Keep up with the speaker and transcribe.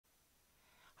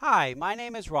Hi, my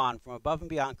name is Ron from Above and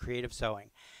Beyond Creative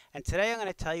Sewing, and today I'm going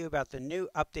to tell you about the new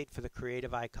update for the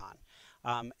Creative Icon.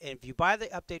 If you buy the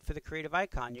update for the Creative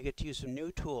Icon, you get to use some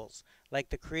new tools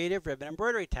like the Creative Ribbon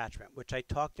Embroidery Attachment, which I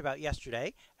talked about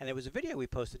yesterday, and there was a video we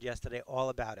posted yesterday all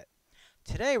about it.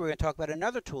 Today we're going to talk about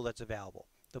another tool that's available,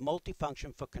 the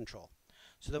Multifunction Foot Control.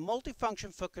 So the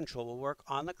Multifunction Foot Control will work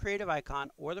on the Creative Icon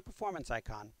or the Performance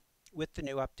Icon with the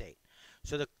new update.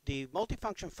 So the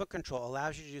multifunction foot control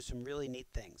allows you to do some really neat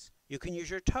things. You can use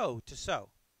your toe to sew.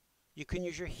 You can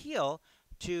use your heel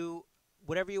to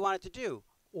whatever you want it to do.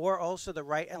 Or also the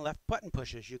right and left button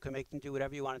pushes. You can make them do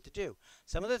whatever you want it to do.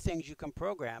 Some of the things you can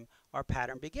program are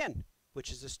pattern begin,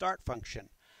 which is the start function.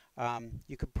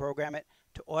 You can program it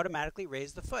to automatically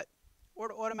raise the foot or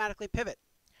to automatically pivot.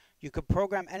 You can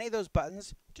program any of those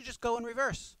buttons to just go in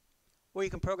reverse. Or you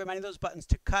can program any of those buttons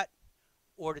to cut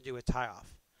or to do a tie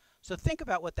off. So think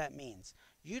about what that means.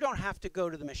 You don't have to go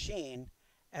to the machine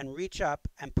and reach up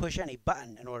and push any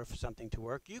button in order for something to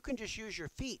work. You can just use your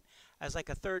feet as like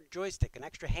a third joystick, an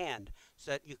extra hand,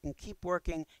 so that you can keep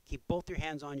working, keep both your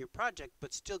hands on your project,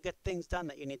 but still get things done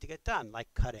that you need to get done, like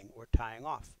cutting or tying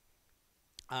off.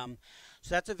 So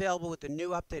that's available with the new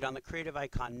update on the Creative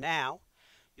Icon now.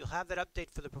 You'll have that update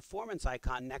for the Performance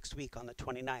Icon next week on the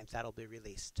 29th. That'll be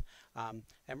released.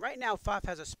 And right now, Pfaff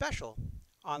has a special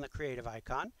on the Creative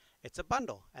Icon. It's a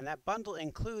bundle, and that bundle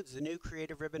includes the new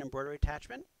Creative Ribbon Embroidery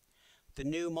Attachment, the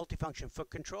new Multifunction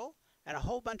Foot Control, and a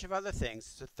whole bunch of other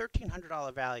things. It's a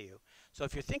 $1,300 value. So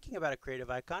if you're thinking about a Creative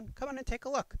Icon, come in and take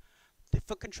a look. The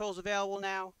foot control is available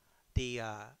now. The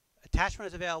attachment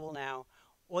is available now.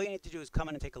 All you need to do is come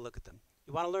in and take a look at them.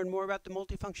 You want to learn more about the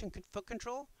Multifunction Foot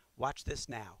Control? Watch this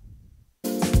now.